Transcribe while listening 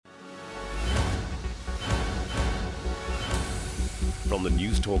From the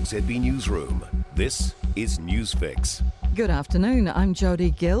Newstalk ZB Newsroom, this is Newsfix. Good afternoon, I'm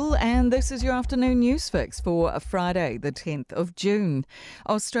Jodie Gill and this is your afternoon Newsfix for Friday the 10th of June.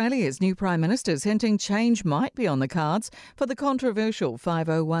 Australia's new Prime Minister is hinting change might be on the cards for the controversial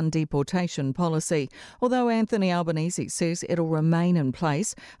 501 deportation policy, although Anthony Albanese says it'll remain in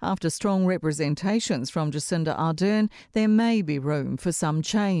place after strong representations from Jacinda Ardern. There may be room for some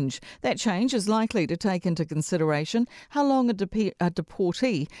change. That change is likely to take into consideration how long a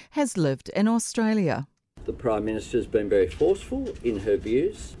deportee has lived in Australia. The Prime Minister has been very forceful in her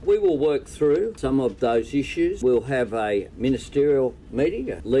views. We will work through some of those issues. We'll have a ministerial meeting,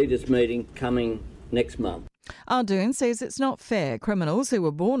 a leaders' meeting coming next month. Ardern says it's not fair. Criminals who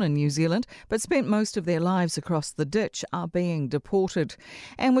were born in New Zealand but spent most of their lives across the ditch are being deported.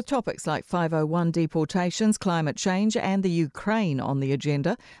 And with topics like 501 deportations, climate change and the Ukraine on the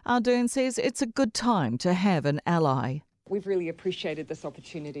agenda, Ardern says it's a good time to have an ally. We've really appreciated this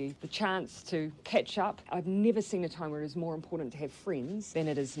opportunity, the chance to catch up. I've never seen a time where it is more important to have friends than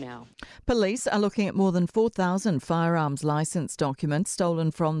it is now. Police are looking at more than 4,000 firearms licence documents stolen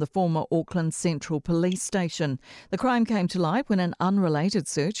from the former Auckland Central Police Station. The crime came to light when an unrelated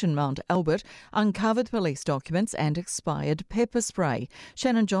search in Mount Albert uncovered police documents and expired pepper spray.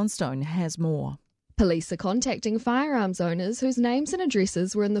 Shannon Johnstone has more. Police are contacting firearms owners whose names and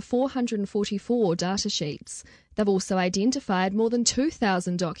addresses were in the 444 data sheets. They've also identified more than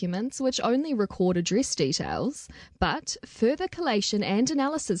 2,000 documents which only record address details, but further collation and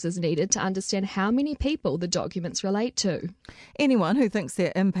analysis is needed to understand how many people the documents relate to. Anyone who thinks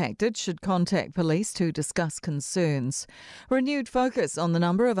they're impacted should contact police to discuss concerns. Renewed focus on the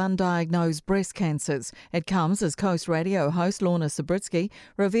number of undiagnosed breast cancers. It comes as Coast Radio host Lorna Sabritsky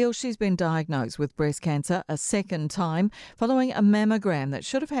reveals she's been diagnosed with breast cancer a second time following a mammogram that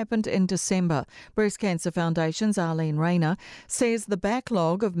should have happened in December. Breast Cancer Foundation's Arlene Rayner says the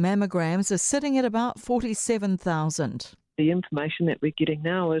backlog of mammograms is sitting at about 47,000. The information that we're getting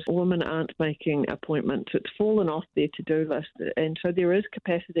now is women aren't making appointments. It's fallen off their to-do list, and so there is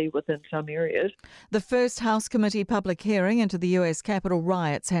capacity within some areas. The first House Committee public hearing into the US Capitol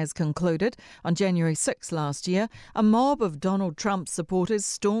riots has concluded. On January 6 last year, a mob of Donald Trump supporters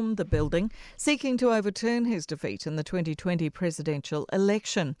stormed the building, seeking to overturn his defeat in the 2020 presidential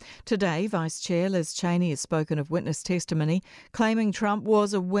election. Today, Vice Chair Liz Cheney has spoken of witness testimony, claiming Trump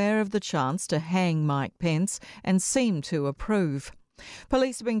was aware of the chance to hang Mike Pence and seemed to approve.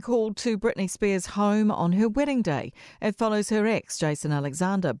 Police have been called to Britney Spears' home on her wedding day. It follows her ex, Jason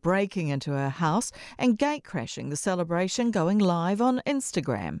Alexander, breaking into her house and gate-crashing the celebration, going live on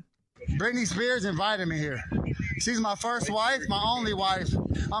Instagram. Britney Spears invited me here. She's my first wife, my only wife.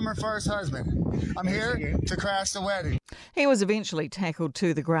 I'm her first husband. I'm here to crash the wedding. He was eventually tackled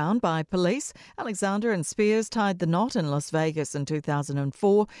to the ground by police. Alexander and Spears tied the knot in Las Vegas in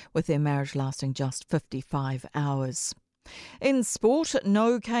 2004, with their marriage lasting just 55 hours. In sport,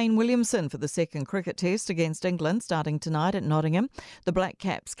 no Kane Williamson for the second cricket test against England starting tonight at Nottingham. The Black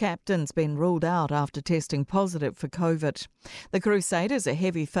Caps captain's been ruled out after testing positive for COVID. The Crusaders are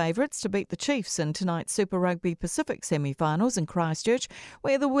heavy favourites to beat the Chiefs in tonight's Super Rugby Pacific semi-finals in Christchurch,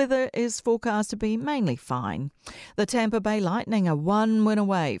 where the weather is forecast to be mainly fine. The Tampa Bay Lightning are one win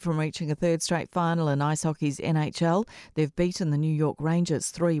away from reaching a third straight final in ice hockey's NHL. They've beaten the New York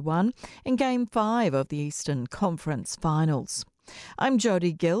Rangers 3-1 in Game 5 of the Eastern Conference Finals. I'm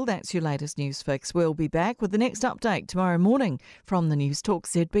Jodie Gill. That's your latest news fix. We'll be back with the next update tomorrow morning from the Newstalk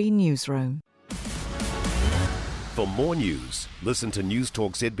ZB Newsroom. For more news, listen to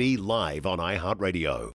Newstalk ZB live on iHeartRadio.